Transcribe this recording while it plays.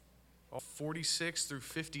46 through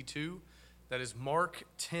 52. That is Mark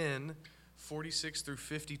 10, 46 through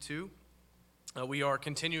 52. We are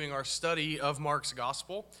continuing our study of Mark's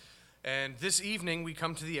gospel, and this evening we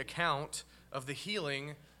come to the account of the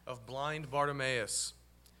healing of blind Bartimaeus.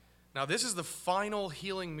 Now, this is the final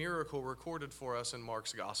healing miracle recorded for us in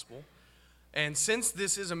Mark's gospel, and since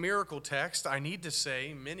this is a miracle text, I need to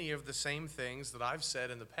say many of the same things that I've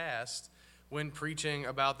said in the past when preaching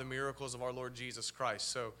about the miracles of our Lord Jesus Christ.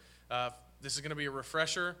 So this is going to be a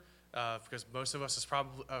refresher because most of us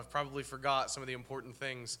have probably forgot some of the important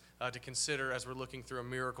things to consider as we're looking through a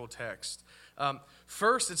miracle text.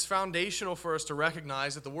 First, it's foundational for us to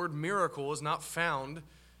recognize that the word miracle is not found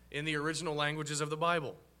in the original languages of the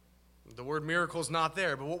Bible. The word miracle is not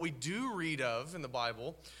there, but what we do read of in the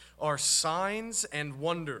Bible are signs and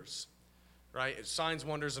wonders, right? Signs,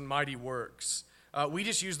 wonders, and mighty works. We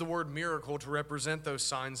just use the word miracle to represent those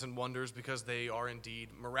signs and wonders because they are indeed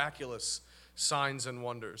miraculous signs and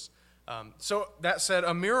wonders. So that said,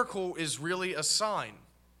 a miracle is really a sign.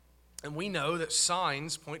 And we know that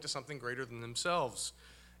signs point to something greater than themselves.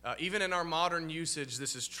 Even in our modern usage,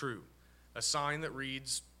 this is true. A sign that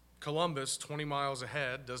reads Columbus 20 miles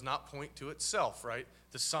ahead does not point to itself, right?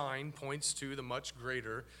 The sign points to the much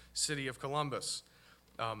greater city of Columbus.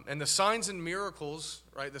 And the signs and miracles,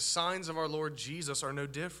 right, the signs of our Lord Jesus are no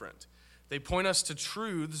different. They point us to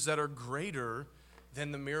truths that are greater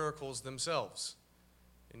than the miracles themselves.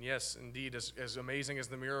 And yes, indeed, as amazing as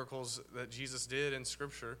the miracles that Jesus did in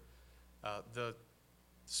Scripture, the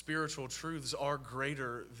spiritual truths are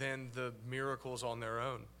greater than the miracles on their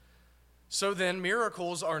own. So then,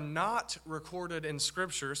 miracles are not recorded in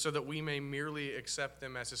Scripture so that we may merely accept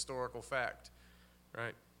them as historical fact,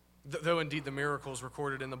 right? Though indeed the miracles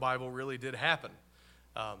recorded in the Bible really did happen.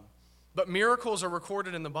 But miracles are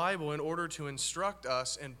recorded in the Bible in order to instruct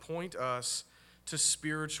us and point us to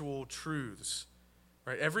spiritual truths.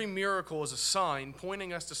 Right? Every miracle is a sign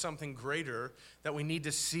pointing us to something greater that we need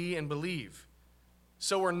to see and believe.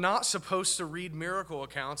 So we're not supposed to read miracle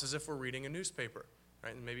accounts as if we're reading a newspaper.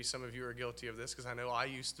 Right? And maybe some of you are guilty of this because I know I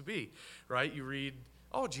used to be. Right? You read,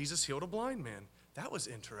 oh, Jesus healed a blind man. That was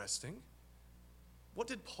interesting. What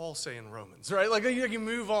did Paul say in Romans, right? Like you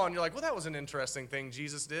move on. You're like, well, that was an interesting thing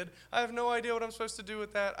Jesus did. I have no idea what I'm supposed to do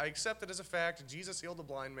with that. I accept it as a fact. Jesus healed a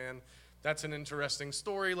blind man. That's an interesting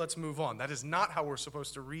story. Let's move on. That is not how we're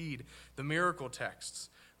supposed to read the miracle texts,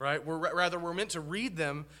 right? We're meant to read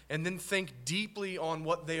them and then think deeply on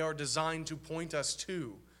what they are designed to point us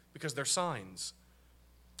to because they're signs.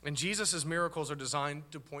 And Jesus' miracles are designed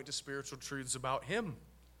to point to spiritual truths about him.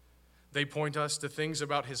 They point us to things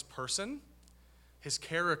about his person, his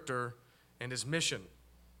character, and his mission.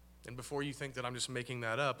 And before you think that I'm just making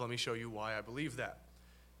that up, let me show you why I believe that.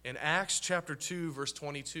 In Acts chapter 2, verse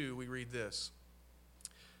 22, we read this.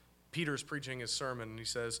 Peter's preaching his sermon, and he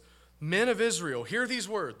says, "Men of Israel, hear these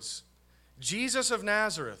words. Jesus of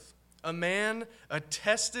Nazareth, a man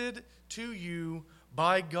attested to you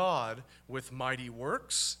by God with mighty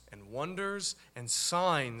works and wonders and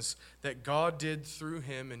signs that God did through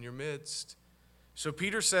him in your midst." So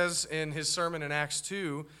Peter says in his sermon in Acts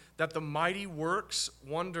 2 that the mighty works,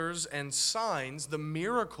 wonders, and signs, the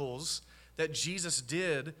miracles that Jesus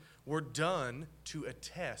did were done to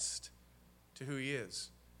attest to who he is.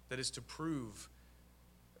 That is to prove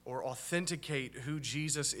or authenticate who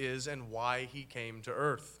Jesus is and why he came to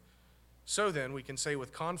earth. So then we can say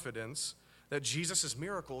with confidence that Jesus'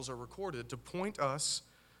 miracles are recorded to point us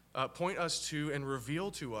to and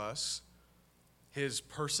reveal to us his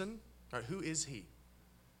person. Right, who is he?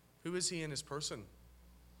 Who is he in his person?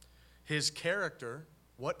 His character,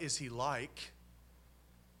 what is he like?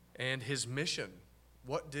 And his mission,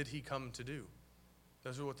 what did he come to do?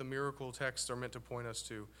 Those are what the miracle texts are meant to point us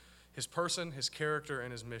to. His person, his character,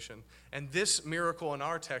 and his mission. And this miracle in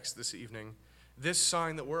our text this evening, this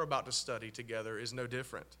sign that we're about to study together is no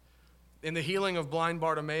different. In the healing of blind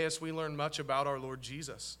Bartimaeus, we learn much about our Lord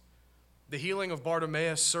Jesus. The healing of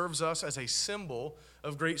Bartimaeus serves us as a symbol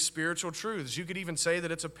of great spiritual truths. You could even say that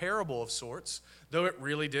it's a parable of sorts, though it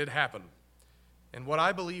really did happen. And what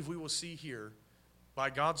I believe we will see here,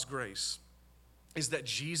 by God's grace, is that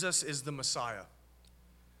Jesus is the Messiah,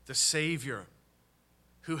 the Savior,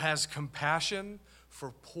 who has compassion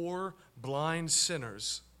for poor, blind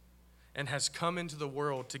sinners and has come into the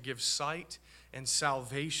world to give sight and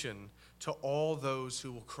salvation to all those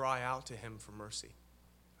who will cry out to him for mercy.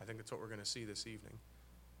 I think that's what we're going to see this evening.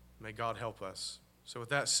 May God help us. So with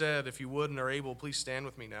that said, if you would and are able, please stand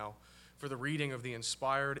with me now for the reading of the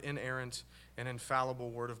inspired, inerrant, and infallible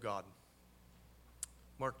Word of God.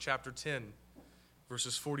 Mark chapter 10,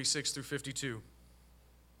 verses 46 through 52.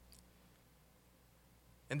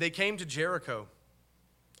 And they came to Jericho.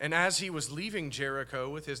 And as he was leaving Jericho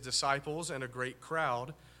with his disciples and a great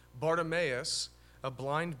crowd, Bartimaeus, a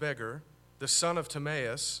blind beggar, the son of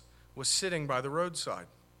Timaeus, was sitting by the roadside.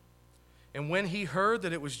 And when he heard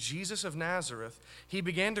that it was Jesus of Nazareth, he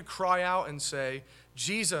began to cry out and say,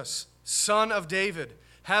 "Jesus, Son of David,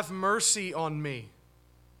 have mercy on me."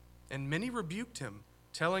 And many rebuked him,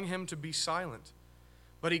 telling him to be silent.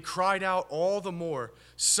 But he cried out all the more,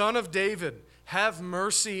 "Son of David, have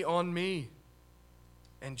mercy on me."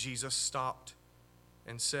 And Jesus stopped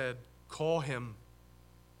and said, "Call him."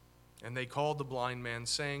 And they called the blind man,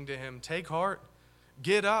 saying to him, "Take heart,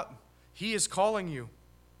 get up, he is calling you."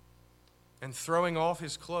 And throwing off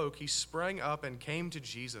his cloak, he sprang up and came to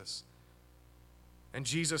Jesus. And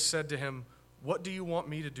Jesus said to him, "What do you want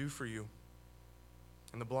me to do for you?"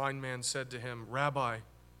 And the blind man said to him, "Rabbi,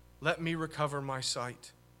 let me recover my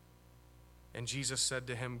sight." And Jesus said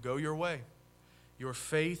to him, "Go your way, your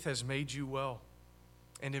faith has made you well."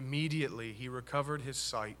 And immediately he recovered his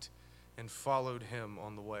sight and followed him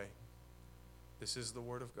on the way. This is the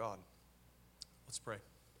word of God. Let's pray.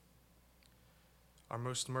 Our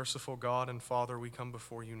most merciful God and Father, we come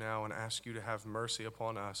before you now and ask you to have mercy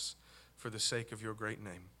upon us for the sake of your great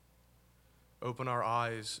name. Open our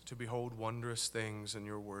eyes to behold wondrous things in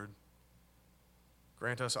your word.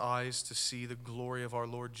 Grant us eyes to see the glory of our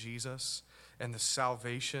Lord Jesus and the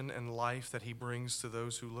salvation and life that he brings to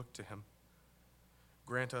those who look to him.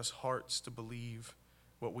 Grant us hearts to believe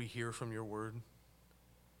what we hear from your word.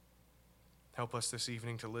 Help us this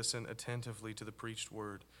evening to listen attentively to the preached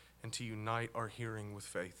word and to unite our hearing with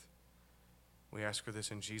faith. We ask for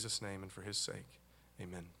this in Jesus' name and for his sake.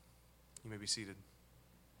 Amen. You may be seated.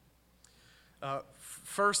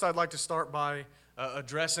 First, I'd like to start by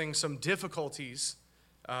addressing some difficulties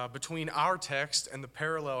between our text and the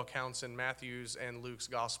parallel accounts in Matthew's and Luke's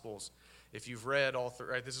Gospels. If you've read all three,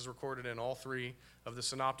 right, this is recorded in all three of the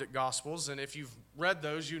Synoptic Gospels, and if you've read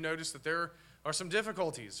those, you notice that there are some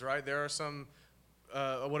difficulties, right? There are some,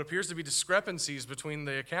 what appears to be discrepancies between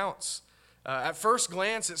the accounts. At first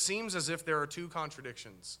glance, it seems as if there are two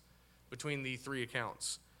contradictions between the three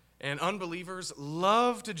accounts. And unbelievers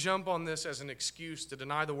love to jump on this as an excuse to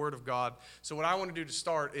deny the Word of God. So what I want to do to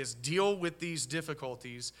start is deal with these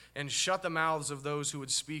difficulties and shut the mouths of those who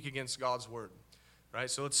would speak against God's Word. Right,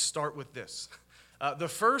 so let's start with this. The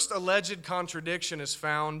first alleged contradiction is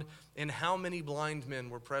found in how many blind men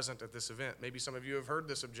were present at this event. Maybe some of you have heard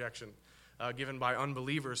this objection given by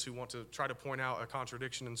unbelievers who want to try to point out a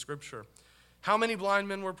contradiction in Scripture. How many blind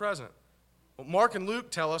men were present? Well, Mark and Luke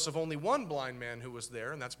tell us of only one blind man who was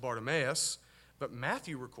there, and that's Bartimaeus. But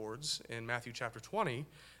Matthew records in Matthew chapter 20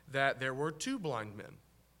 that there were two blind men.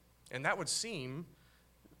 And that would seem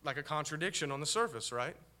like a contradiction on the surface,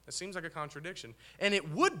 right? It seems like a contradiction. And it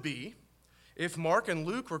would be if Mark and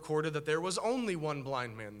Luke recorded that there was only one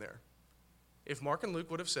blind man there. If Mark and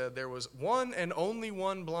Luke would have said there was one and only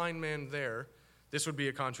one blind man there, this would be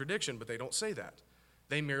a contradiction, but they don't say that.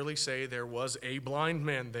 They merely say there was a blind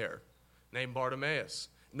man there named Bartimaeus,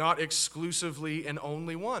 not exclusively and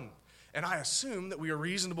only one. And I assume that we are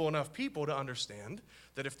reasonable enough people to understand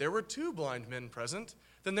that if there were two blind men present,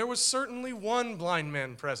 then there was certainly one blind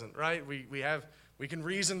man present, right? We can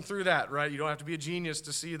reason through that, right? You don't have to be a genius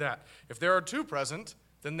to see that. If there are two present,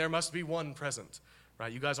 then there must be one present,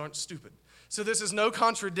 right? You guys aren't stupid. So this is no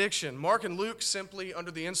contradiction. Mark and Luke simply,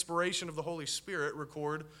 under the inspiration of the Holy Spirit,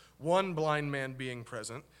 record one blind man being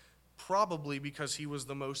present, probably because he was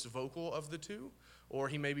the most vocal of the two, or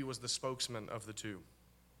he maybe was the spokesman of the two.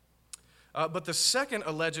 But the second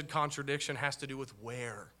alleged contradiction has to do with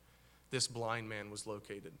where this blind man was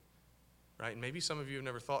located. Right? And maybe some of you have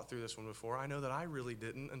never thought through this one before. I know that I really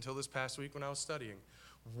didn't until this past week when I was studying.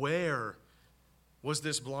 Where was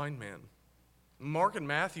this blind man? Mark and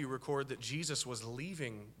Matthew record that Jesus was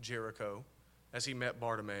leaving Jericho as he met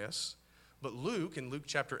Bartimaeus. But Luke, in Luke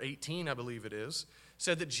chapter 18, I believe it is,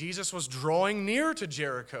 said that Jesus was drawing near to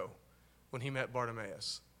Jericho when he met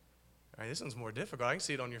Bartimaeus. All right, this one's more difficult. I can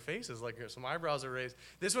see it on your faces, like some eyebrows are raised.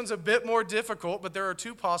 This one's a bit more difficult, but there are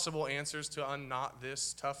two possible answers to unknot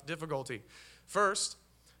this tough difficulty. First,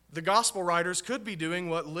 the gospel writers could be doing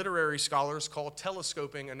what literary scholars call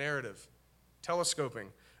telescoping a narrative. Telescoping.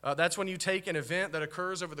 That's when you take an event that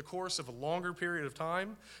occurs over the course of a longer period of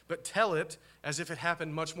time, but tell it as if it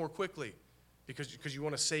happened much more quickly, because you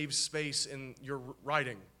want to save space in your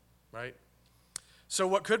writing, right? So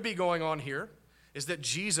what could be going on here is that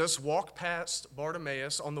Jesus walked past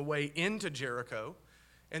Bartimaeus on the way into Jericho,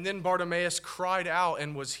 and then Bartimaeus cried out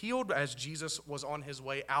and was healed as Jesus was on his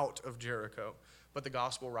way out of Jericho. But the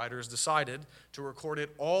gospel writers decided to record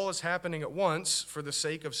it all as happening at once for the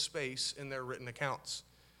sake of space in their written accounts.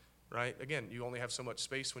 right? Again, you only have so much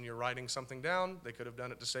space when you're writing something down. They could have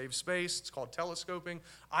done it to save space. It's called telescoping.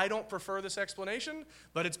 I don't prefer this explanation,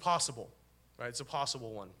 but it's possible, right? It's a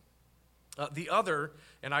possible one. The other,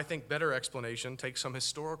 and I think better explanation, takes some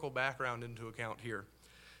historical background into account here.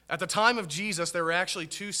 At the time of Jesus, there were actually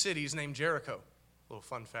two cities named Jericho. A little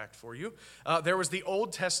fun fact for you. There was the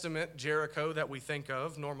Old Testament Jericho that we think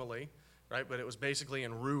of normally, right? But it was basically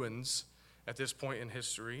in ruins at this point in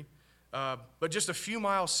history. But just a few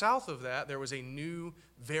miles south of that, there was a new,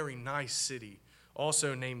 very nice city,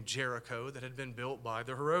 also named Jericho, that had been built by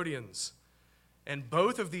the Herodians. And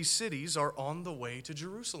both of these cities are on the way to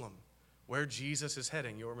Jerusalem, where Jesus is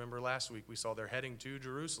heading. You'll remember last week we saw they're heading to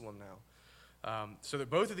Jerusalem now. So that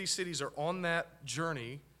both of these cities are on that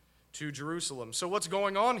journey to Jerusalem. So what's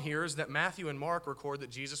going on here is that Matthew and Mark record that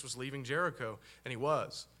Jesus was leaving Jericho, and he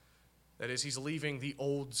was. That is, he's leaving the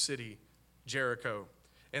old city, Jericho.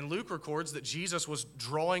 And Luke records that Jesus was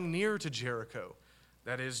drawing near to Jericho.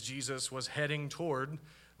 That is, Jesus was heading toward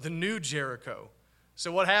the new Jericho.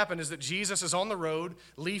 So what happened is that Jesus is on the road,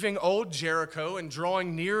 leaving old Jericho and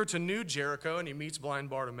drawing near to new Jericho, and he meets blind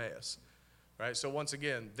Bartimaeus. Right? So once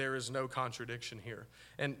again, there is no contradiction here.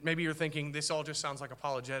 And maybe you're thinking, this all just sounds like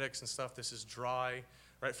apologetics and stuff. This is dry.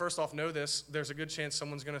 Right? First off, know this. There's a good chance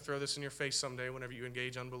someone's going to throw this in your face someday whenever you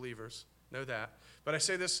engage unbelievers. Know that. But I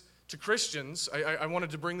say this to Christians. I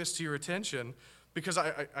wanted to bring this to your attention because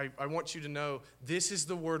I want you to know this is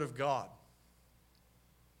the Word of God.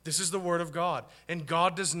 This is the Word of God, and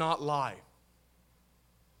God does not lie.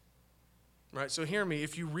 Right? So hear me.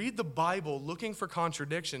 If you read the Bible looking for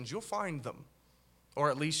contradictions, you'll find them, or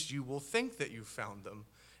at least you will think that you found them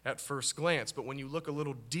at first glance. But when you look a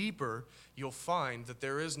little deeper, you'll find that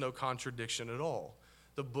there is no contradiction at all.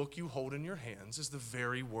 The book you hold in your hands is the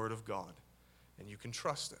very Word of God, and you can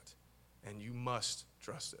trust it, and you must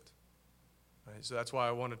trust it. Right? So that's why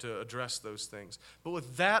I wanted to address those things. But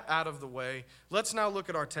with that out of the way, let's now look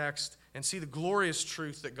at our text and see the glorious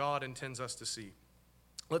truth that God intends us to see.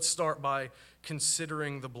 Let's start by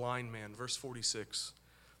considering the blind man. Verse 46.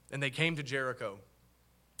 And they came to Jericho.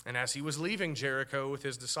 And as he was leaving Jericho with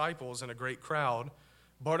his disciples and a great crowd,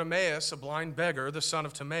 Bartimaeus, a blind beggar, the son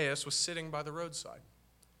of Timaeus, was sitting by the roadside.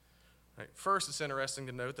 Right. First, it's interesting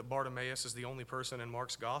to note that Bartimaeus is the only person in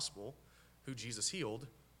Mark's gospel who Jesus healed,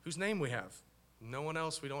 whose name we have. No one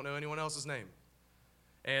else, we don't know anyone else's name.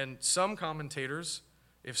 And some commentators,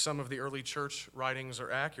 if some of the early church writings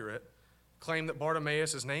are accurate, claim that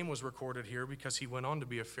Bartimaeus' name was recorded here because he went on to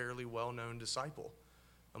be a fairly well-known disciple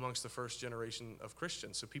amongst the first generation of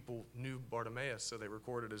Christians. So people knew Bartimaeus, so they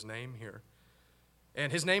recorded his name here.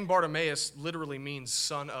 And his name Bartimaeus literally means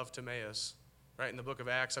son of Timaeus. Right? In the book of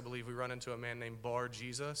Acts, I believe we run into a man named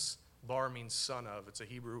Bar-Jesus. Bar means son of. It's a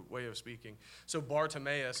Hebrew way of speaking. So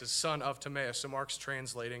Bartimaeus is son of Timaeus. So Mark's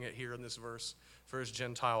translating it here in this verse for his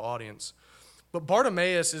Gentile audience. But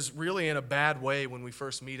Bartimaeus is really in a bad way when we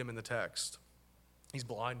first meet him in the text. He's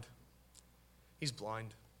blind. He's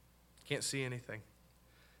blind. Can't see anything.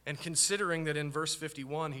 And considering that in verse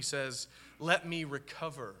 51 he says, "Let me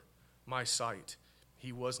recover my sight,"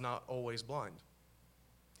 he was not always blind.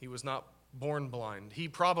 He was not born blind. He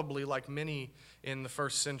probably, like many in the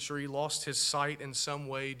first century, lost his sight in some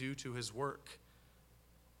way due to his work.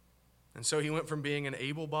 And so he went from being an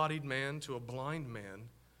able-bodied man to a blind man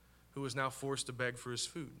who was now forced to beg for his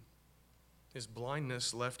food. His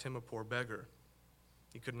blindness left him a poor beggar.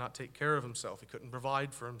 He could not take care of himself. He couldn't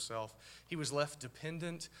provide for himself. He was left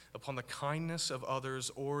dependent upon the kindness of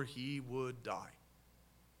others, or he would die.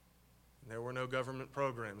 And there were no government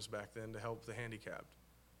programs back then to help the handicapped.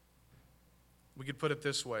 We could put it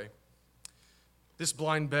this way. This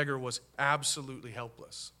blind beggar was absolutely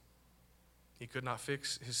helpless. He could not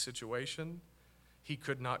fix his situation. He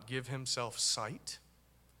could not give himself sight.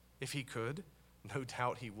 If he could, no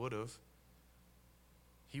doubt he would have.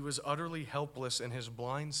 He was utterly helpless in his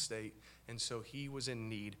blind state, and so he was in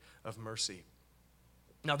need of mercy.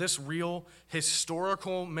 Now, this real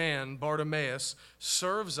historical man, Bartimaeus,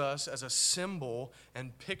 serves us as a symbol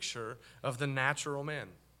and picture of the natural man.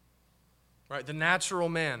 Right? The natural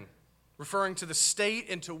man, referring to the state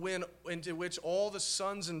into which all the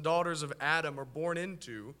sons and daughters of Adam are born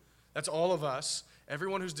into. That's all of us.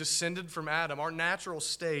 Everyone who's descended from Adam. Our natural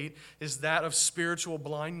state is that of spiritual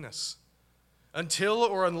blindness. Until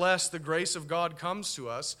or unless the grace of God comes to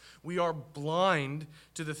us, we are blind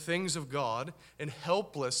to the things of God and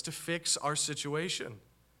helpless to fix our situation.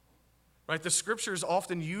 Right? The scriptures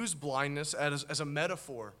often use blindness as a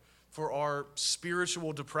metaphor for our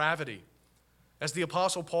spiritual depravity. As the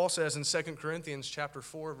Apostle Paul says in 2 Corinthians chapter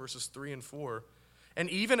 4, verses 3 and 4, "And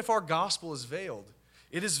even if our gospel is veiled,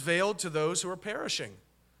 it is veiled to those who are perishing,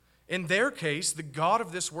 In their case, the god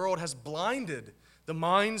of this world has blinded the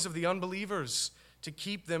minds of the unbelievers to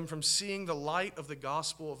keep them from seeing the light of the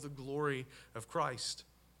gospel of the glory of Christ.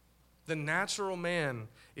 The natural man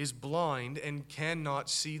is blind and cannot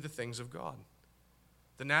see the things of God.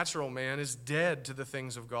 The natural man is dead to the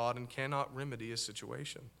things of God and cannot remedy his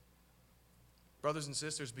situation. Brothers and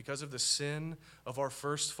sisters, because of the sin of our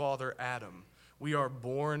first father, Adam, we are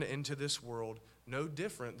born into this world no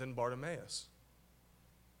different than Bartimaeus.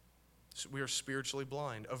 We are spiritually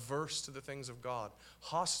blind, averse to the things of God,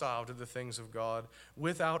 hostile to the things of God,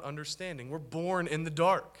 without understanding. We're born in the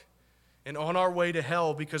dark and on our way to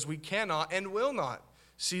hell because we cannot and will not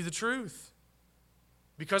see the truth.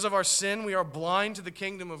 Because of our sin, we are blind to the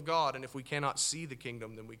kingdom of God, and if we cannot see the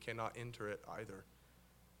kingdom, then we cannot enter it either.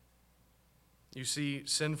 You see,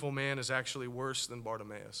 sinful man is actually worse than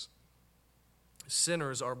Bartimaeus.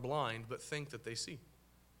 Sinners are blind but think that they see.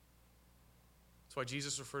 That's why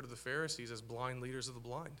Jesus referred to the Pharisees as blind leaders of the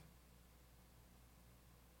blind.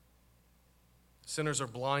 Sinners are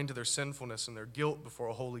blind to their sinfulness and their guilt before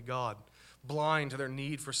a holy God, blind to their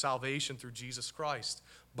need for salvation through Jesus Christ,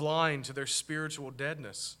 blind to their spiritual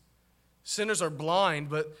deadness. Sinners are blind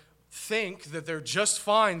but think that they're just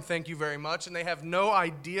fine, thank you very much, and they have no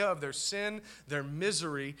idea of their sin, their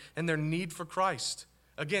misery, and their need for Christ.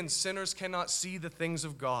 Again, sinners cannot see the things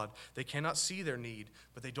of God. They cannot see their need,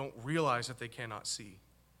 but they don't realize that they cannot see.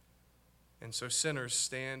 And so sinners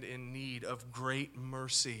stand in need of great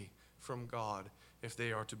mercy from God if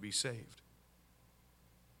they are to be saved.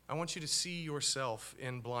 I want you to see yourself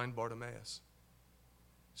in blind Bartimaeus.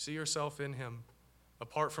 See yourself in him.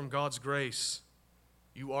 Apart from God's grace,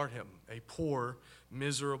 you are him, a poor,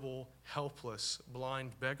 miserable, helpless,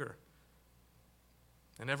 blind beggar.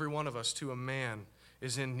 And every one of us, to a man,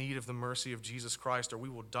 is in need of the mercy of Jesus Christ, or we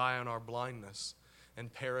will die in our blindness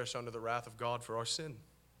and perish under the wrath of God for our sin.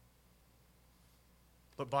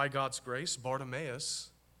 But by God's grace, Bartimaeus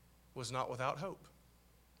was not without hope,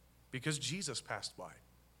 because Jesus passed by.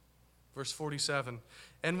 Verse 47,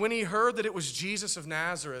 and when he heard that it was Jesus of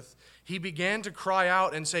Nazareth, he began to cry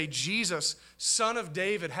out and say, Jesus, Son of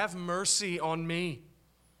David, have mercy on me.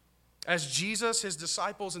 As Jesus, his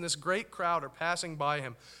disciples, and this great crowd are passing by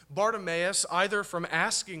him, Bartimaeus, either from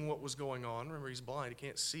asking what was going on, remember he's blind, he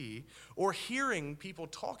can't see, or hearing people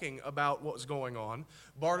talking about what was going on,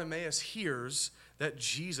 Bartimaeus hears that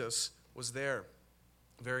Jesus was there,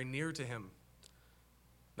 very near to him.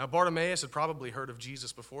 Now, Bartimaeus had probably heard of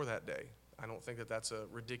Jesus before that day. I don't think that that's a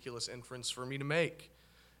ridiculous inference for me to make.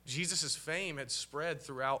 Jesus' fame had spread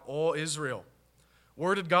throughout all Israel.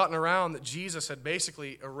 Word had gotten around that Jesus had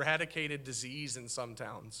basically eradicated disease in some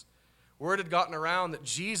towns. Word had gotten around that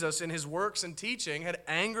Jesus, in his works and teaching, had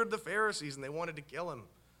angered the Pharisees and they wanted to kill him.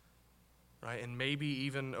 Right? And maybe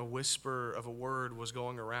even a whisper of a word was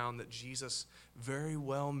going around that Jesus very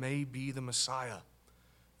well may be the Messiah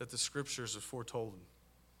that the scriptures have foretold.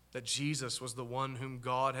 That Jesus was the one whom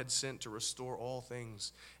God had sent to restore all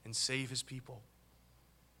things and save his people.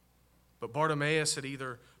 But Bartimaeus had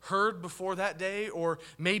either heard before that day, or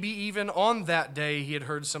maybe even on that day he had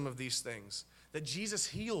heard some of these things. That Jesus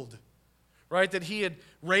healed, right? That he had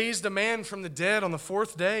raised a man from the dead on the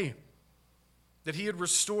fourth day. That he had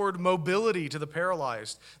restored mobility to the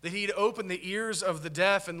paralyzed. That he had opened the ears of the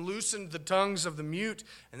deaf and loosened the tongues of the mute.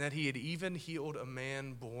 And that he had even healed a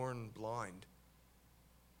man born blind.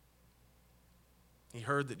 He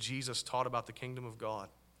heard that Jesus taught about the kingdom of God,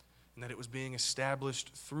 and that it was being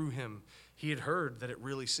established through him. He had heard that it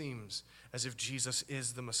really seems as if Jesus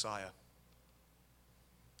is the Messiah.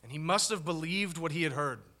 And he must have believed what he had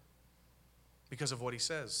heard because of what he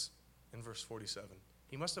says in verse 47.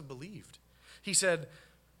 He must have believed. He said,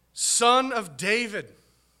 Son of David,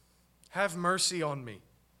 have mercy on me.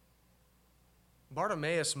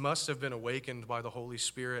 Bartimaeus must have been awakened by the Holy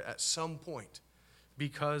Spirit at some point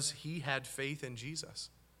because he had faith in Jesus.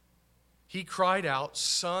 He cried out,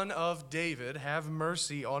 Son of David, have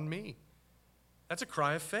mercy on me. That's a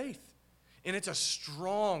cry of faith. And it's a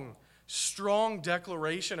strong, strong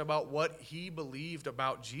declaration about what he believed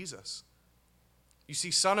about Jesus. You see,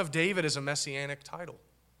 Son of David is a messianic title.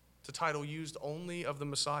 It's a title used only of the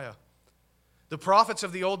Messiah. The prophets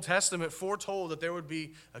of the Old Testament foretold that there would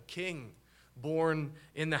be a king born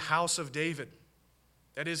in the house of David.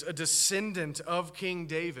 That is, a descendant of King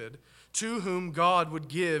David, to whom God would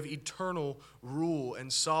give eternal rule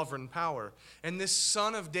and sovereign power. And this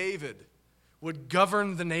Son of David would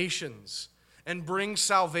govern the nations and bring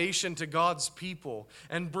salvation to God's people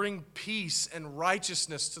and bring peace and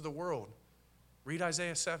righteousness to the world. Read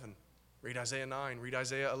Isaiah 7. Read Isaiah 9. Read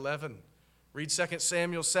Isaiah 11. Read 2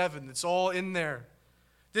 Samuel 7. It's all in there.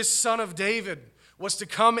 This Son of David was to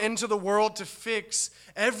come into the world to fix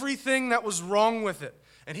everything that was wrong with it.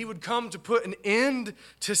 And he would come to put an end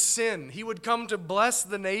to sin. He would come to bless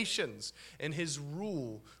the nations, and his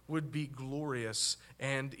rule would be glorious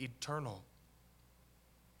and eternal.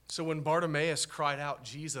 So when Bartimaeus cried out,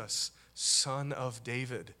 "Jesus, Son of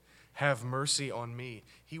David, have mercy on me,"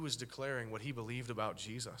 he was declaring what he believed about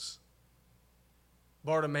Jesus.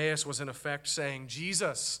 Bartimaeus was in effect saying,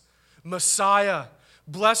 "Jesus, Messiah,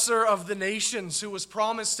 blesser of the nations, who was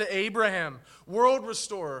promised to Abraham, world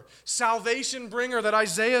restorer, salvation bringer that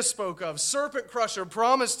Isaiah spoke of, serpent crusher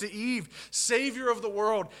promised to Eve, Savior of the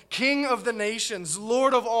world, King of the nations,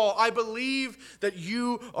 Lord of all, I believe that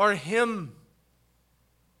you are him.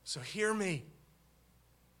 So hear me."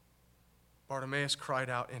 Bartimaeus cried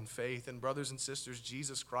out in faith, and brothers and sisters,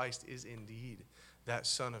 Jesus Christ is indeed that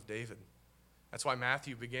Son of David. That's why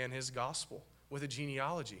Matthew began his gospel with a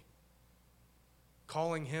genealogy,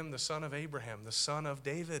 calling him the son of Abraham, the son of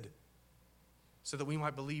David, so that we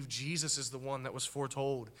might believe Jesus is the one that was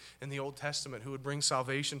foretold in the Old Testament who would bring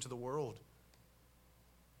salvation to the world.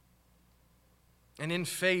 And in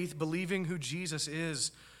faith, believing who Jesus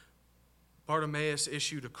is, Bartimaeus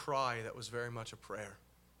issued a cry that was very much a prayer.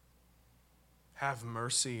 "Have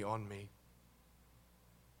mercy on me."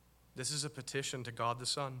 This is a petition to God the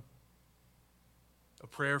Son, a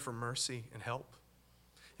prayer for mercy and help.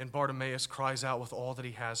 And Bartimaeus cries out with all that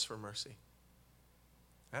he has for mercy.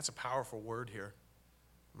 That's a powerful word here,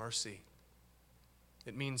 mercy.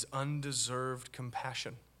 It means undeserved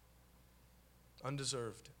compassion.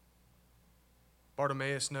 Undeserved.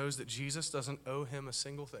 Bartimaeus knows that Jesus doesn't owe him a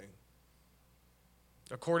single thing.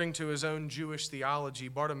 According to his own Jewish theology,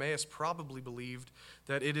 Bartimaeus probably believed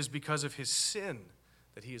that it is because of his sin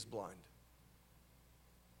that he is blind.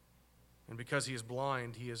 And because he is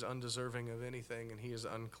blind, he is undeserving of anything, and he is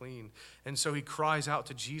unclean. And so he cries out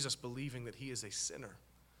to Jesus, believing that he is a sinner,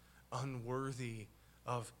 unworthy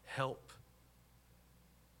of help.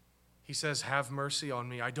 He says, "Have mercy on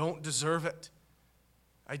me. I don't deserve it.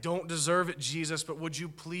 I don't deserve it, Jesus, but would you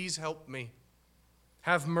please help me?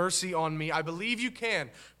 Have mercy on me. I believe you can.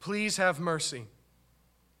 Please have mercy."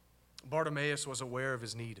 Bartimaeus was aware of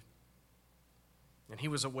his need, and he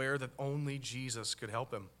was aware that only Jesus could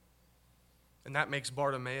help him. And that makes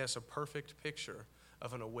Bartimaeus a perfect picture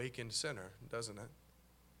of an awakened sinner, doesn't it?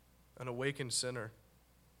 An awakened sinner.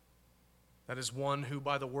 That is one who,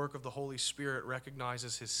 by the work of the Holy Spirit,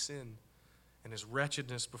 recognizes his sin and his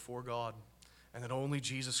wretchedness before God, and that only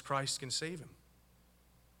Jesus Christ can save him.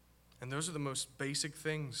 And those are the most basic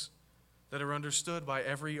things that are understood by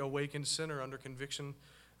every awakened sinner under conviction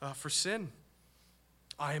for sin.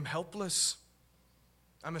 I am helpless.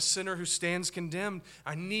 I'm a sinner who stands condemned.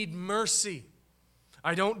 I need mercy.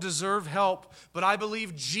 I don't deserve help, but I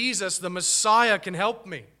believe Jesus, the Messiah, can help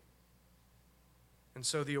me. And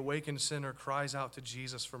so the awakened sinner cries out to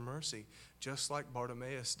Jesus for mercy, just like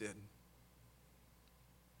Bartimaeus did.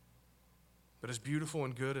 But as beautiful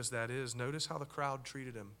and good as that is, notice how the crowd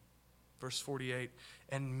treated him. Verse 48,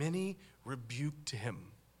 "And many rebuked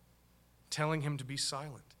him, telling him to be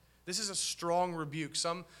silent." This is a strong rebuke.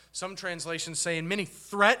 Some translations say, "and many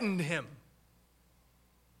threatened him."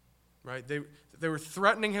 Right? They were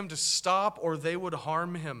threatening him to stop or they would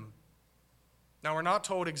harm him. Now, we're not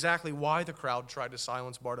told exactly why the crowd tried to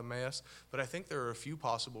silence Bartimaeus, but I think there are a few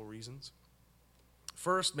possible reasons.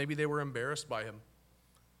 First, maybe they were embarrassed by him.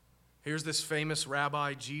 Here's this famous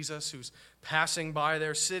rabbi, Jesus, who's passing by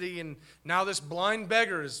their city, and now this blind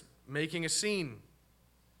beggar is making a scene.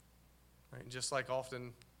 Right? Just like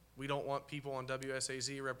often, we don't want people on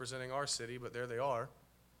WSAZ representing our city, but there they are.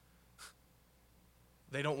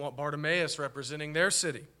 They don't want Bartimaeus representing their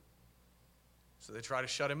city, so they try to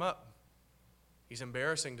shut him up. He's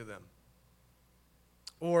embarrassing to them.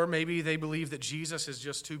 Or maybe they believe that Jesus is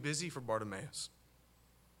just too busy for Bartimaeus.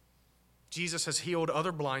 Jesus has healed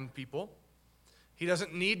other blind people. He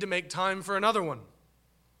doesn't need to make time for another one.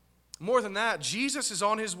 More than that, Jesus is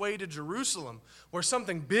on his way to Jerusalem, where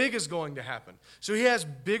something big is going to happen. So he has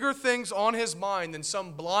bigger things on his mind than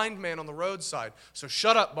some blind man on the roadside. So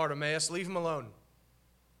shut up, Bartimaeus, leave him alone.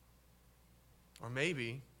 Or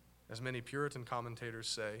maybe, as many Puritan commentators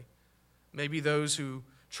say, maybe those who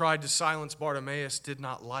tried to silence Bartimaeus did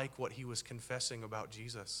not like what he was confessing about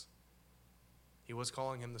Jesus. He was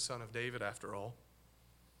calling him the Son of David, after all.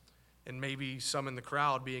 And maybe some in the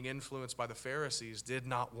crowd, being influenced by the Pharisees, did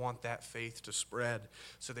not want that faith to spread.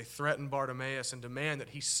 So they threatened Bartimaeus and demand that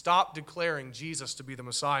he stop declaring Jesus to be the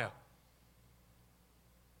Messiah.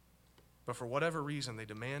 But for whatever reason, they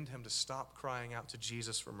demand him to stop crying out to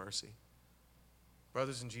Jesus for mercy.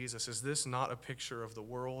 Brothers in Jesus, is this not a picture of the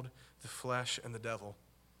world, the flesh, and the devil?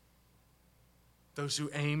 those who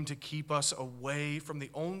aim to keep us away from the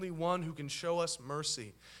only one who can show us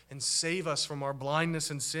mercy and save us from our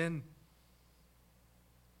blindness and sin.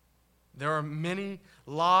 There are many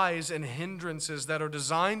lies and hindrances that are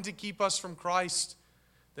designed to keep us from Christ,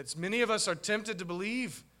 that many of us are tempted to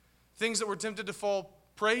believe, things that we're tempted to fall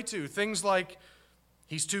prey to, things like,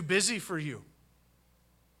 He's too busy for you.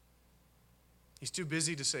 He's too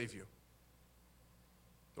busy to save you.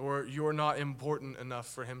 Or you're not important enough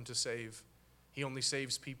for Him to save. He only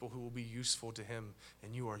saves people who will be useful to Him,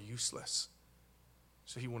 and you are useless,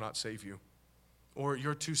 so He will not save you. Or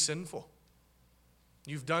you're too sinful.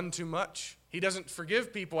 You've done too much. He doesn't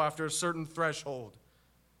forgive people after a certain threshold.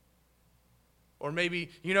 Or maybe,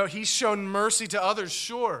 He's shown mercy to others,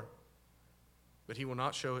 sure, but He will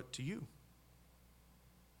not show it to you.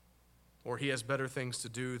 Or He has better things to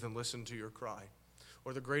do than listen to your cry.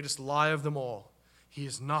 Or the greatest lie of them all, He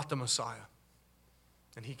is not the Messiah,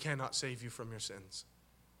 and He cannot save you from your sins.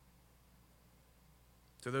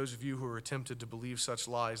 To those of you who are tempted to believe such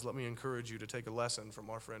lies, let me encourage you to take a lesson from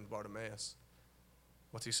our friend Bartimaeus.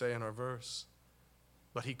 What's he say in our verse?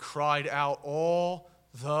 But he cried out all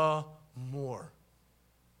the more,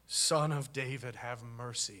 Son of David, have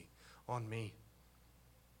mercy on me.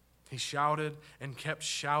 He shouted and kept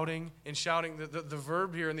shouting. And shouting, the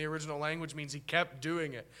verb here in the original language means he kept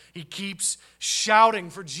doing it. He keeps shouting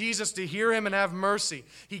for Jesus to hear him and have mercy.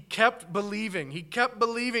 He kept believing. He kept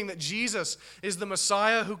believing that Jesus is the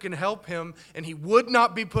Messiah who can help him, and he would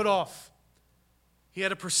not be put off. He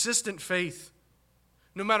had a persistent faith.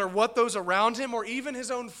 No matter what those around him or even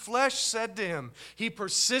his own flesh said to him, he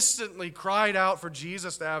persistently cried out for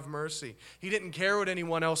Jesus to have mercy. He didn't care what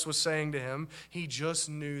anyone else was saying to him. He just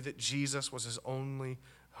knew that Jesus was his only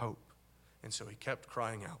hope. And so he kept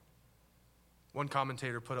crying out. One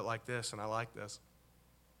commentator put it like this, and I like this.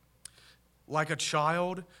 Like a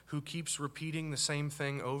child who keeps repeating the same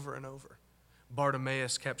thing over and over,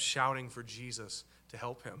 Bartimaeus kept shouting for Jesus to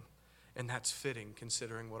help him. And that's fitting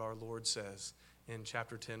considering what our Lord says in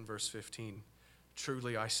chapter 10, verse 15.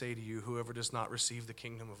 Truly I say to you, whoever does not receive the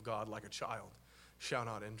kingdom of God like a child shall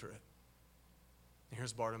not enter it. And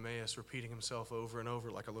here's Bartimaeus repeating himself over and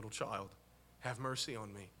over like a little child. Have mercy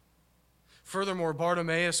on me. Furthermore,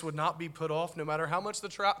 Bartimaeus would not be put off no matter how much the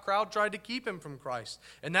crowd tried to keep him from Christ.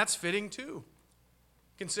 And that's fitting too,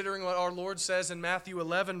 considering what our Lord says in Matthew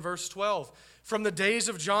 11, verse 12. From the days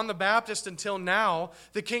of John the Baptist until now,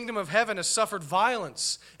 the kingdom of heaven has suffered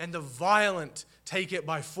violence, and the violent take it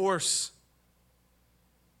by force.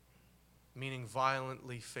 Meaning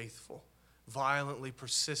violently faithful, violently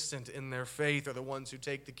persistent in their faith are the ones who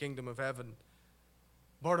take the kingdom of heaven.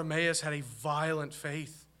 Bartimaeus had a violent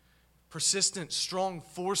faith, persistent, strong,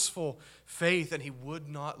 forceful faith, and he would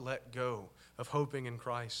not let go of hoping in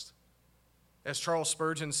Christ. As Charles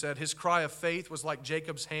Spurgeon said, his cry of faith was like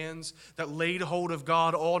Jacob's hands that laid hold of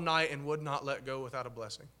God all night and would not let go without a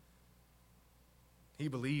blessing. He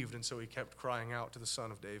believed, and so he kept crying out to the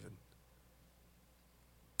Son of David.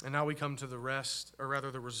 And now we come to the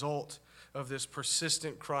result of this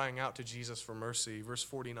persistent crying out to Jesus for mercy. Verse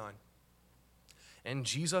 49. And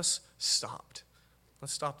Jesus stopped.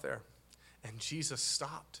 Let's stop there. And Jesus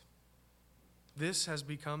stopped. This has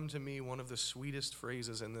become to me one of the sweetest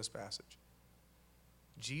phrases in this passage.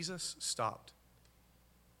 Jesus stopped.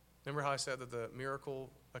 Remember how I said that the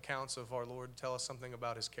miracle accounts of our Lord tell us something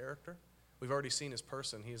about his character? We've already seen his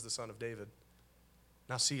person. He is the Son of David.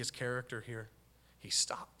 Now see his character here. He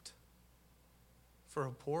stopped. For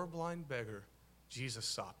a poor blind beggar, Jesus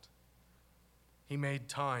stopped. He made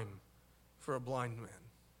time for a blind man.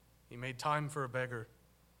 He made time for a beggar.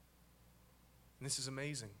 And this is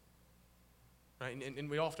amazing. Right? And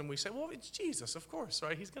we say, well, it's Jesus, of course,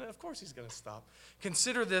 right? Of course he's going to stop.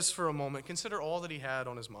 Consider this for a moment. Consider all that he had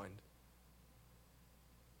on his mind.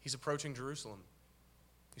 He's approaching Jerusalem.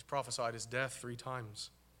 He's prophesied his death 3 times.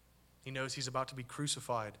 He knows he's about to be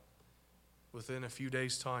crucified within a few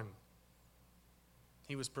days' time.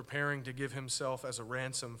 He was preparing to give himself as a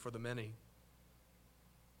ransom for the many.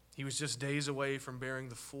 He was just days away from bearing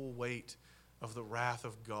the full weight of the wrath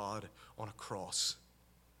of God on a cross.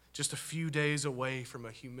 Just a few days away from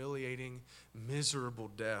a humiliating, miserable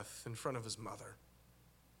death in front of his mother.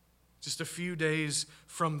 Just a few days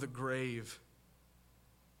from the grave.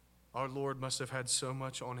 Our Lord must have had so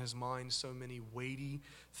much on his mind, so many weighty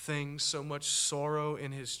things, so much sorrow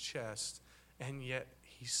in his chest, and yet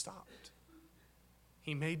he stopped.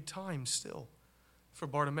 He made time still for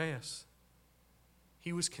Bartimaeus.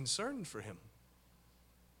 He was concerned for him.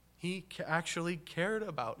 He actually cared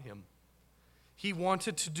about him. He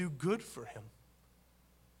wanted to do good for him.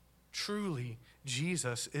 Truly,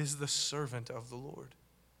 Jesus is the servant of the Lord.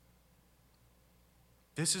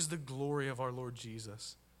 This is the glory of our Lord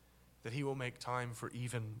Jesus, that he will make time for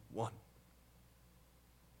even one.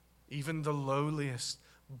 Even the lowliest,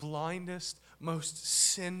 blindest, most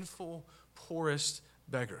sinful, poorest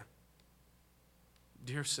beggar.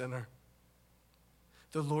 Dear sinner,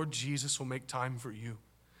 the Lord Jesus will make time for you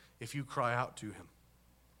if you cry out to him.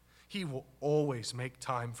 He will always make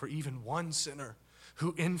time for even one sinner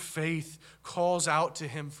who in faith calls out to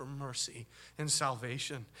him for mercy and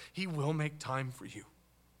salvation. He will make time for you.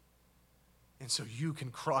 And so you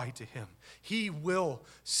can cry to him. He will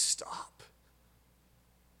stop.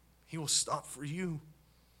 He will stop for you.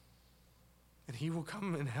 And he will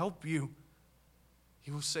come and help you.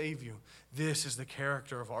 He will save you. This is the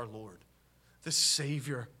character of our Lord, the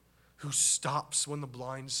Savior who stops when the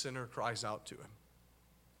blind sinner cries out to him.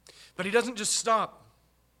 But he doesn't just stop.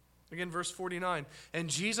 Again, verse 49. And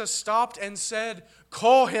Jesus stopped and said,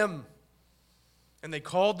 "Call him." And they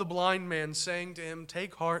called the blind man, saying to him,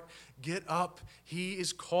 "Take heart, get up, he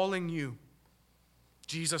is calling you."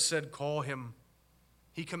 Jesus said, "Call him."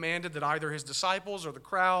 He commanded that either his disciples or the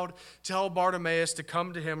crowd tell Bartimaeus to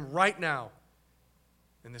come to him right now.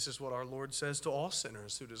 And this is what our Lord says to all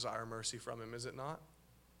sinners who desire mercy from him, is it not?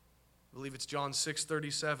 I believe it's John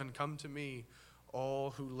 6:37, "Come to me,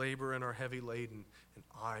 all who labor and are heavy laden, and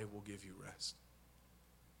I will give you rest."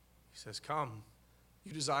 He says, come.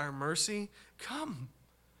 You desire mercy? Come.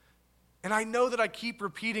 And I know that I keep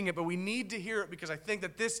repeating it, but we need to hear it because I think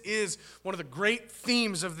that this is one of the great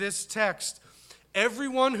themes of this text.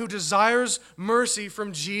 Everyone who desires mercy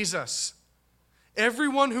from Jesus,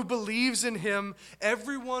 everyone who believes in him,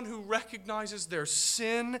 everyone who recognizes their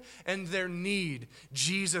sin and their need,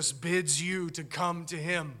 Jesus bids you to come to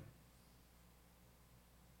him.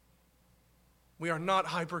 We are not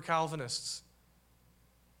hyper-Calvinists.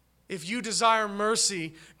 If you desire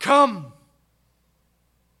mercy, come.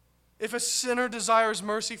 If a sinner desires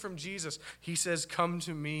mercy from Jesus, he says, "Come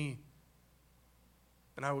to me,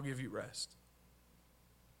 and I will give you rest."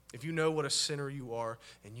 If you know what a sinner you are,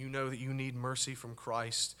 and you know that you need mercy from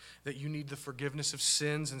Christ, that you need the forgiveness of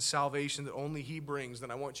sins and salvation that only he brings, then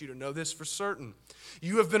I want you to know this for certain.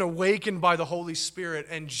 You have been awakened by the Holy Spirit,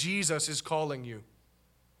 and Jesus is calling you.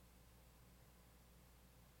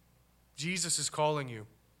 Jesus is calling you.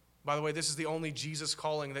 By the way, this is the only Jesus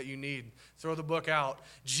calling that you need. Throw the book out.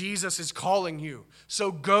 Jesus is calling you.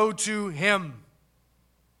 So go to him.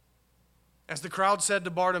 As the crowd said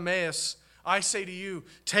to Bartimaeus, I say to you,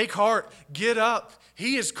 take heart, get up.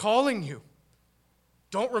 He is calling you.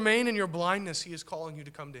 Don't remain in your blindness. He is calling you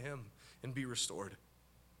to come to him and be restored.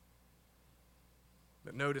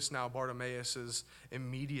 But notice now Bartimaeus'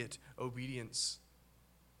 immediate obedience.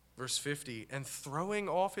 Verse 50, and throwing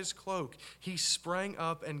off his cloak, he sprang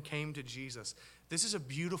up and came to Jesus. This is a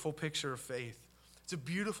beautiful picture of faith. It's a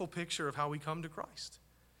beautiful picture of how we come to Christ.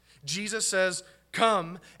 Jesus says,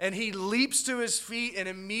 come, and he leaps to his feet and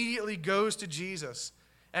immediately goes to Jesus.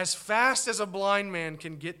 As fast as a blind man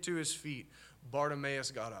can get to his feet,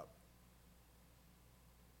 Bartimaeus got up.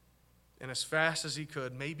 And as fast as he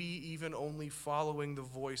could, maybe even only following the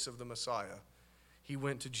voice of the Messiah, he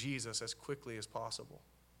went to Jesus as quickly as possible.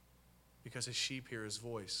 Because his sheep hear his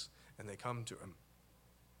voice, and they come to him.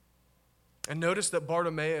 And notice that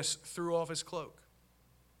Bartimaeus threw off his cloak.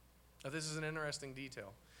 Now, this is an interesting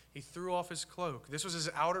detail. He threw off his cloak. This was his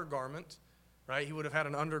outer garment, right? He would have had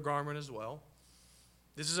an undergarment as well.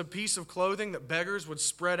 This is a piece of clothing that beggars would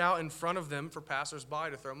spread out in front of them for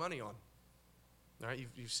passersby to throw money on. All right,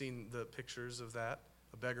 you've seen the pictures of that.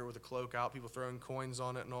 A beggar with a cloak out, people throwing coins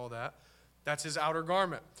on it and all that. That's his outer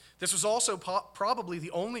garment. This was also probably the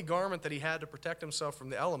only garment that he had to protect himself from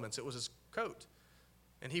the elements. It was his coat.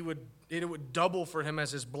 And it would double for him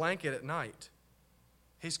as his blanket at night.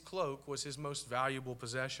 His cloak was his most valuable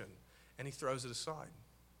possession, and he throws it aside.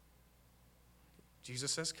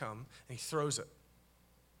 Jesus says, come, and he throws it.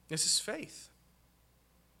 This is faith.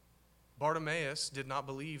 Bartimaeus did not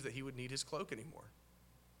believe that he would need his cloak anymore.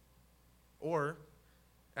 Or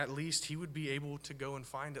at least he would be able to go and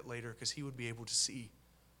find it later because he would be able to see.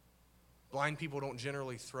 Blind people don't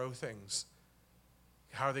generally throw things.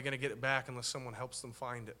 How are they going to get it back unless someone helps them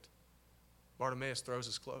find it? Bartimaeus throws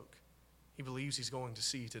his cloak. He believes he's going to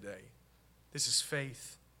see today. This is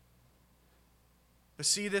faith. But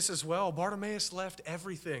see this as well. Bartimaeus left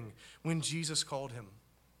everything when Jesus called him.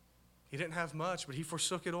 He didn't have much, but he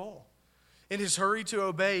forsook it all. In his hurry to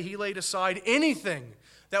obey, he laid aside anything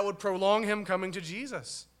that would prolong him coming to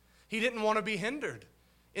Jesus. He didn't want to be hindered.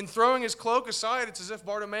 In throwing his cloak aside, it's as if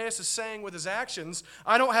Bartimaeus is saying with his actions,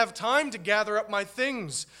 I don't have time to gather up my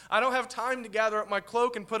things. I don't have time to gather up my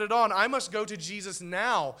cloak and put it on. I must go to Jesus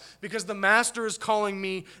now because the Master is calling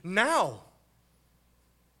me now.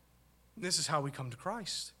 And this is how we come to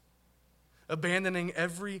Christ. Abandoning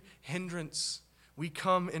every hindrance, we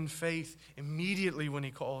come in faith immediately when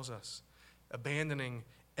he calls us. Abandoning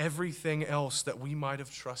everything else that we might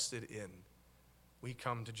have trusted in, we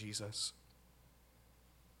come to Jesus.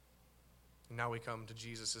 And now we come to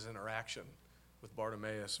Jesus' interaction with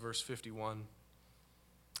Bartimaeus, verse 51.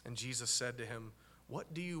 And Jesus said to him,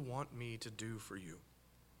 "What do you want me to do for you?"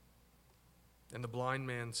 And the blind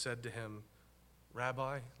man said to him,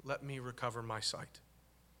 "Rabbi, let me recover my sight."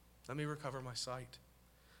 Let me recover my sight.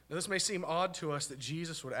 Now, this may seem odd to us that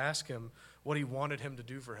Jesus would ask him what he wanted him to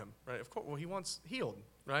do for him, right? Of course, well, he wants healed,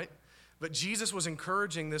 right? But Jesus was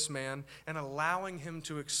encouraging this man and allowing him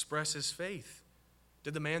to express his faith.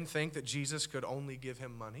 Did the man think that Jesus could only give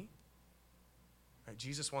him money? Right?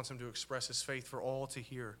 Jesus wants him to express his faith for all to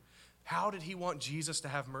hear. How did he want Jesus to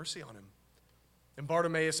have mercy on him? And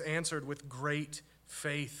Bartimaeus answered with great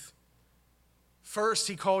faith. First,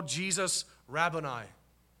 he called Jesus Rabboni.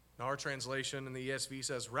 Now, our translation in the ESV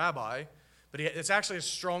says rabbi, but it's actually a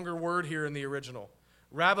stronger word here in the original.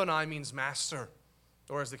 Rabboni means master,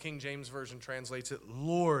 or as the King James Version translates it,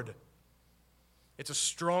 Lord. It's a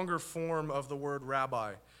stronger form of the word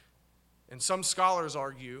rabbi. And some scholars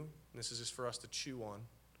argue, and this is just for us to chew on,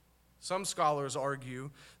 some scholars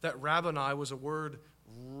argue that Rabboni was a word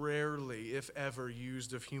rarely, if ever,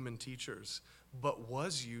 used of human teachers, but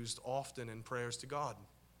was used often in prayers to God,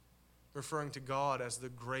 referring to God as the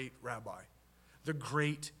great rabbi, the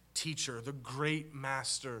great teacher, the great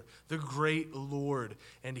master, the great Lord.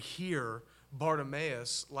 And here,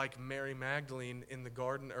 Bartimaeus, like Mary Magdalene in the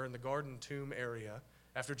garden tomb area,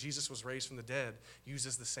 after Jesus was raised from the dead,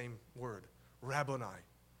 uses the same word, Rabboni,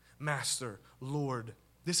 master, Lord.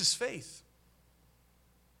 This is faith.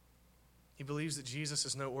 He believes that Jesus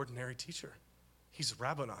is no ordinary teacher. He's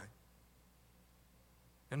Rabboni.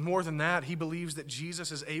 And more than that, he believes that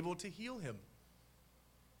Jesus is able to heal him.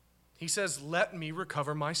 He says, "Let me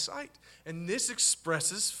recover my sight." And this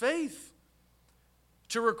expresses faith.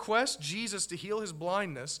 To request Jesus to heal his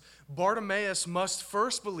blindness, Bartimaeus must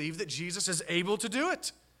first believe that Jesus is able to do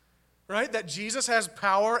it, right? That Jesus has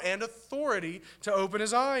power and authority to open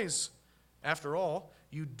his eyes. After all,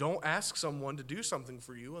 you don't ask someone to do something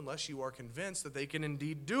for you unless you are convinced that they can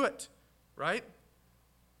indeed do it, right?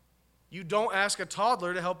 You don't ask a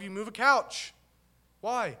toddler to help you move a couch.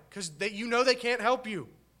 Why? Because you know they can't help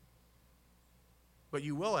you. But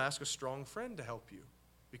you will ask a strong friend to help you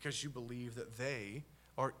because you believe that they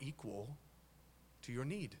are equal to your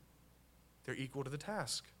need. They're equal to the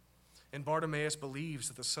task. And Bartimaeus believes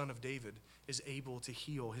that the Son of David is able to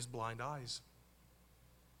heal his blind eyes.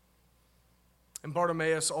 And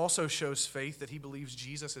Bartimaeus also shows faith that he believes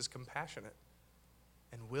Jesus is compassionate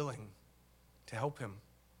and willing to help him.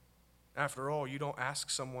 After all, you don't ask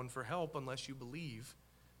someone for help unless you believe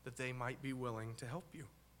that they might be willing to help you.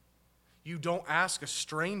 You don't ask a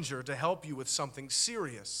stranger to help you with something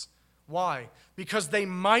serious. Why? Because they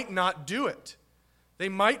might not do it. They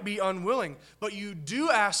might be unwilling. But you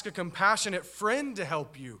do ask a compassionate friend to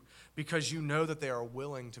help you because you know that they are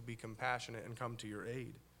willing to be compassionate and come to your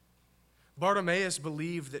aid. Bartimaeus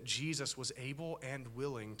believed that Jesus was able and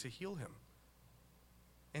willing to heal him.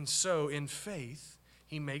 And so, in faith,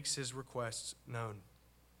 he makes his requests known.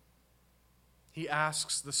 He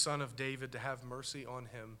asks the Son of David to have mercy on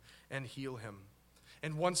him and heal him.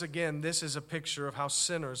 And once again, this is a picture of how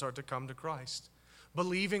sinners are to come to Christ,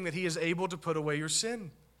 believing that he is able to put away your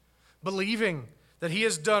sin, believing that he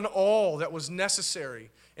has done all that was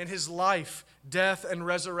necessary in his life, death, and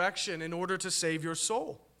resurrection in order to save your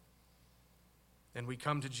soul. And we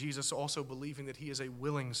come to Jesus also believing that he is a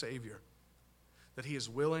willing Savior, that he is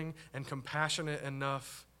willing and compassionate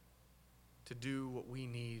enough to do what we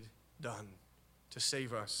need done to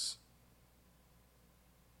save us.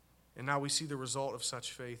 And now we see the result of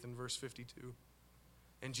such faith in verse 52.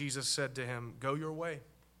 And Jesus said to him, "Go your way.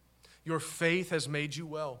 Your faith has made you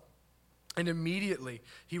well." And immediately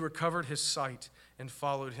he recovered his sight and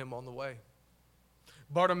followed him on the way.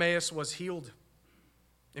 Bartimaeus was healed.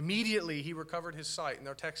 Immediately he recovered his sight, and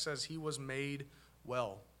our text says he was made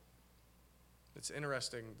well. It's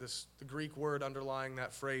interesting. The Greek word underlying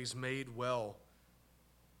that phrase, made well,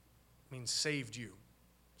 means saved you.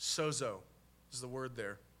 Sozo is the word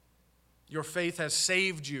there. Your faith has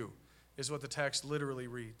saved you, is what the text literally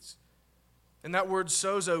reads. And that word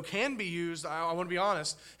sozo can be used, I want to be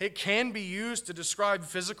honest, it can be used to describe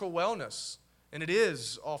physical wellness. And it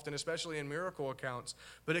is often, especially in miracle accounts.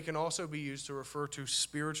 But it can also be used to refer to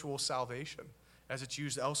spiritual salvation, as it's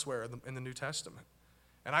used elsewhere in the New Testament.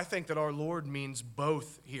 And I think that our Lord means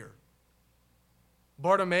both here.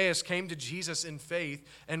 Bartimaeus came to Jesus in faith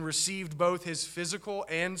and received both his physical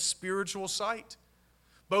and spiritual sight.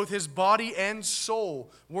 Both his body and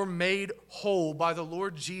soul were made whole by the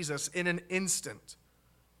Lord Jesus in an instant.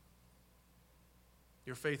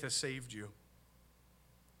 Your faith has saved you.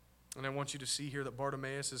 And I want you to see here that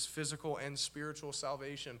Bartimaeus' physical and spiritual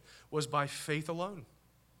salvation was by faith alone.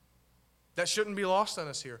 That shouldn't be lost on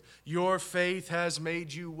us here. Your faith has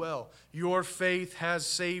made you well. Your faith has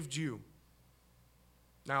saved you.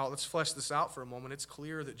 Now, let's flesh this out for a moment. It's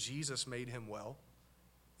clear that Jesus made him well.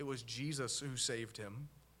 It was Jesus who saved him.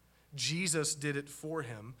 Jesus did it for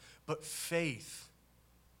him. But faith,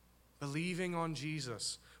 believing on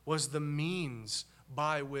Jesus, was the means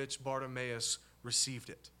by which Bartimaeus received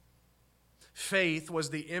it. Faith was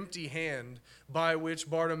the empty hand by which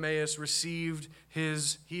Bartimaeus received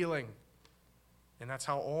his healing. And that's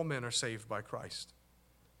how all men are saved by Christ.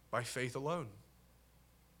 By faith alone.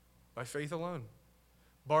 By faith alone.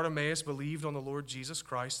 Bartimaeus believed on the Lord Jesus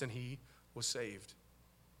Christ and he was saved.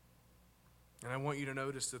 And I want you to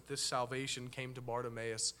notice that this salvation came to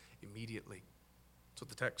Bartimaeus immediately. That's what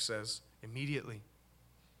the text says. Immediately.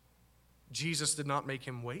 Jesus did not make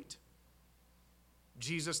him wait.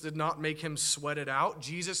 Jesus did not make him sweat it out.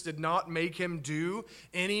 Jesus did not make him do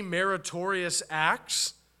any meritorious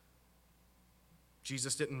acts.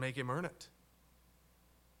 Jesus didn't make him earn it.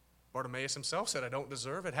 Bartimaeus himself said, I don't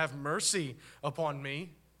deserve it. Have mercy upon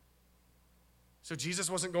me. So Jesus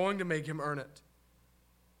wasn't going to make him earn it.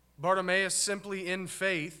 Bartimaeus simply in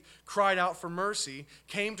faith cried out for mercy,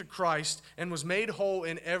 came to Christ, and was made whole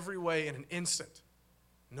in every way in an instant.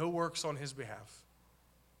 No works on his behalf.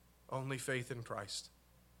 Only faith in Christ.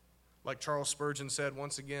 Like Charles Spurgeon said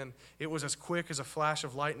once again, it was as quick as a flash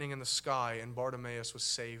of lightning in the sky, and Bartimaeus was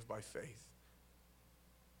saved by faith.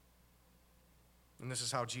 And this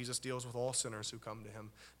is how Jesus deals with all sinners who come to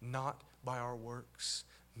him. Not by our works,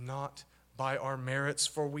 not by our merits,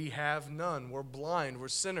 for we have none. We're blind, we're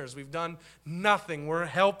sinners, we've done nothing, we're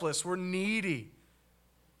helpless, we're needy.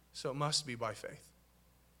 So it must be by faith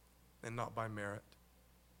and not by merit.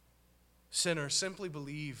 Sinner, simply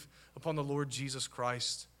believe upon the Lord Jesus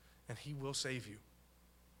Christ and he will save you.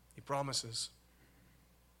 He promises.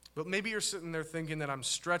 But maybe you're sitting there thinking that I'm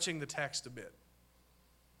stretching the text a bit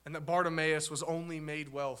and that Bartimaeus was only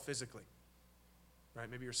made well physically. Right?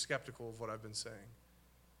 Maybe you're skeptical of what I've been saying.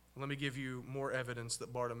 Let me give you more evidence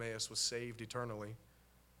that Bartimaeus was saved eternally.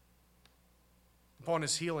 Upon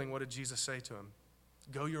his healing, what did Jesus say to him?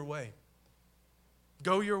 Go your way.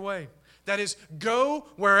 Go your way. That is, go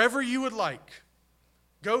wherever you would like.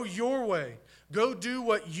 Go your way. Go do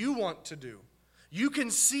what you want to do. You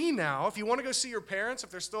can see now, if you want to go see your parents, if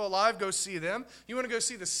they're still alive, go see them. You want to go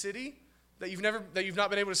see the city that you've not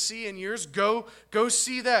been able to see in years, go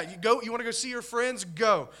see that. You want to go see your friends,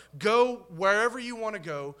 go. Go wherever you want to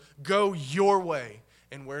go. Go your way.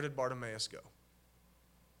 And where did Bartimaeus go?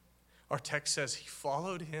 Our text says he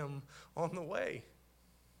followed him on the way.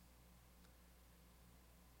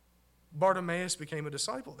 Bartimaeus became a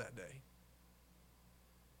disciple that day.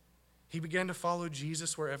 He began to follow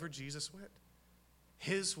Jesus wherever Jesus went.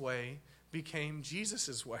 His way became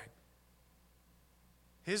Jesus' way.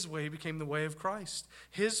 His way became the way of Christ.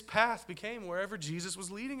 His path became wherever Jesus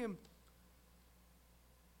was leading him.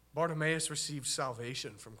 Bartimaeus received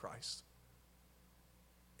salvation from Christ.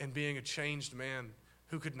 And being a changed man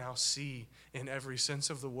who could now see in every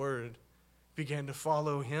sense of the word, began to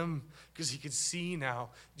follow him because he could see now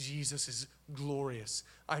Jesus is glorious.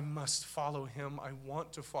 I must follow him. I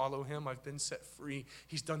want to follow him. I've been set free.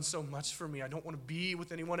 He's done so much for me. I don't want to be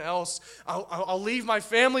with anyone else. I'll leave my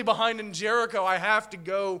family behind in Jericho. I have to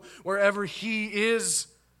go wherever he is.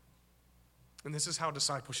 And this is how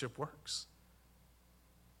discipleship works.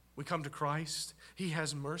 We come to Christ. He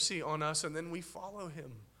has mercy on us, and then we follow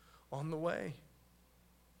him on the way.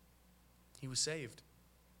 He was saved.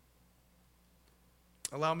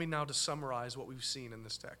 Allow me now to summarize what we've seen in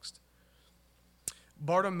this text.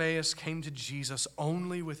 Bartimaeus came to Jesus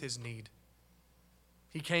only with his need.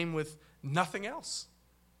 He came with nothing else.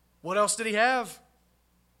 What else did he have?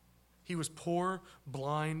 He was poor,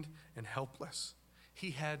 blind, and helpless.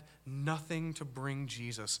 He had nothing to bring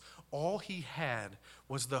Jesus. All he had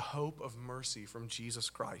was the hope of mercy from Jesus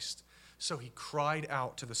Christ. So he cried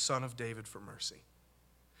out to the Son of David for mercy.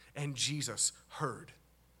 And Jesus heard,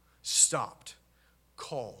 stopped,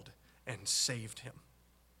 called, and saved him.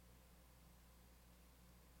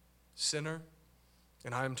 Sinner,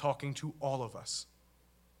 and I am talking to all of us,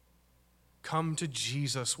 come to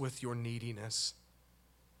Jesus with your neediness.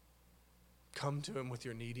 Come to him with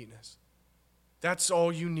your neediness. That's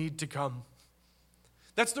all you need to come.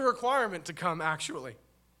 That's the requirement to come, actually.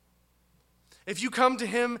 If you come to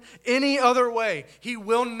him any other way, he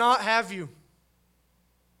will not have you.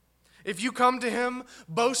 If you come to him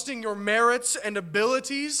boasting your merits and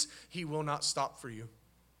abilities, he will not stop for you.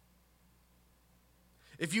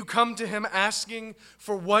 If you come to him asking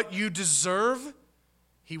for what you deserve,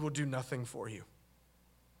 he will do nothing for you.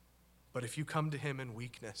 But if you come to him in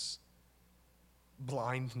weakness,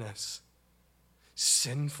 blindness,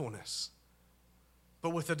 sinfulness,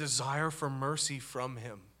 but with a desire for mercy from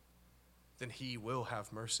him, then he will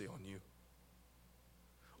have mercy on you.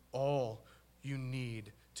 All you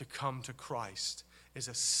need to come to Christ is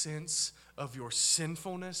a sense of your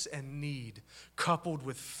sinfulness and need, coupled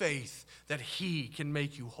with faith that he can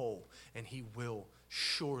make you whole, and he will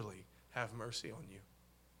surely have mercy on you.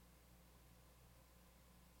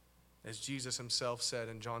 As Jesus himself said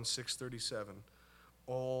in John 6:37,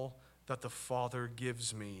 all that the Father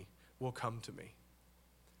gives me will come to me,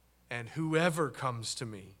 and whoever comes to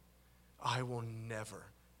me, I will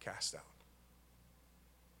never cast out.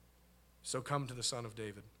 So come to the Son of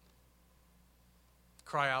David.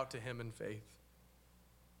 Cry out to him in faith.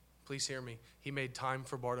 Please hear me. He made time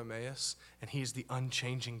for Bartimaeus, and he is the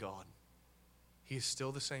unchanging God. He is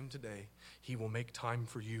still the same today. He will make time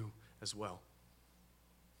for you as well.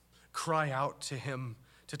 Cry out to him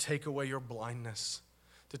to take away your blindness,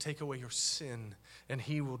 to take away your sin, and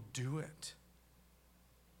he will do it.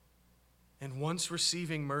 And once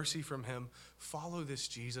receiving mercy from him, follow this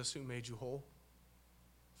Jesus who made you whole.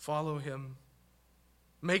 Follow him.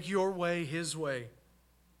 Make your way his way.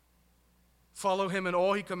 Follow him in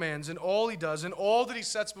all he commands, in all he does, in all that he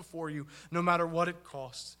sets before you, no matter what it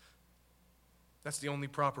costs. That's the only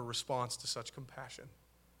proper response to such compassion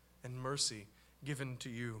and mercy given to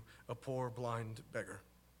you, a poor blind beggar.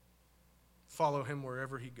 Follow him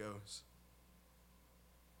wherever he goes.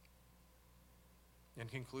 In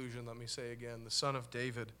conclusion, let me say again, the Son of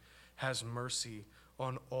David has mercy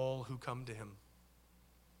on all who come to him.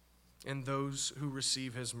 And those who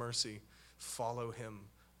receive his mercy follow him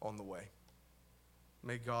on the way.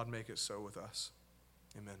 May God make it so with us.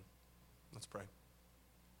 Amen. Let's pray.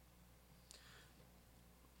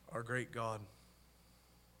 Our great God,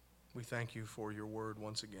 we thank you for your word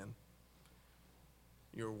once again.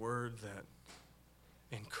 Your word that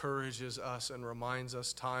encourages us and reminds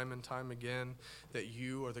us time and time again that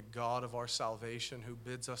you are the God of our salvation who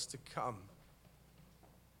bids us to come.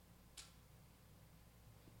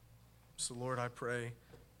 So, Lord, I pray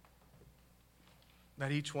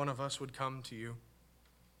that each one of us would come to you.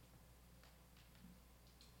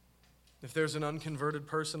 If there's an unconverted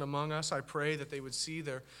person among us, I pray that they would see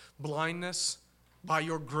their blindness by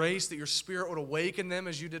your grace, that your Spirit would awaken them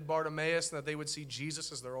as you did Bartimaeus, and that they would see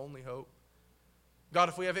Jesus as their only hope. God,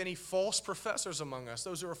 if we have any false professors among us,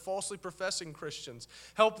 those who are falsely professing Christians,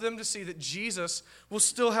 help them to see that Jesus will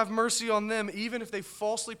still have mercy on them, even if they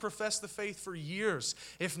falsely profess the faith for years.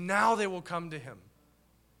 If now they will come to him,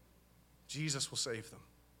 Jesus will save them.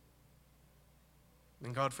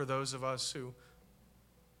 And God, for those of us who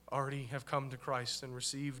already have come to Christ and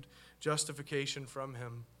received justification from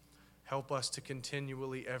him, help us to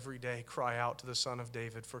continually, every day, cry out to the Son of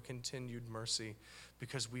David for continued mercy,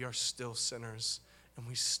 because we are still sinners and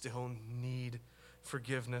we still need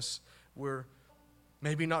forgiveness. We're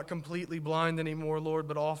maybe not completely blind anymore, Lord,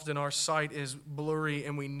 but often our sight is blurry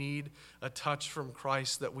and we need a touch from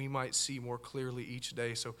Christ that we might see more clearly each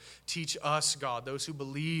day. So teach us, God, those who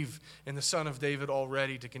believe in the Son of David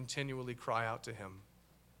already, to continually cry out to him.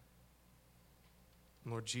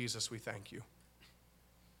 Lord Jesus, we thank you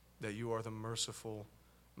that you are the merciful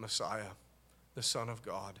Messiah, the Son of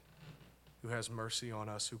God, who has mercy on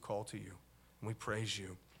us who call to you. And we praise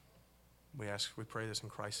you. We pray this in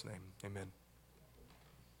Christ's name. Amen.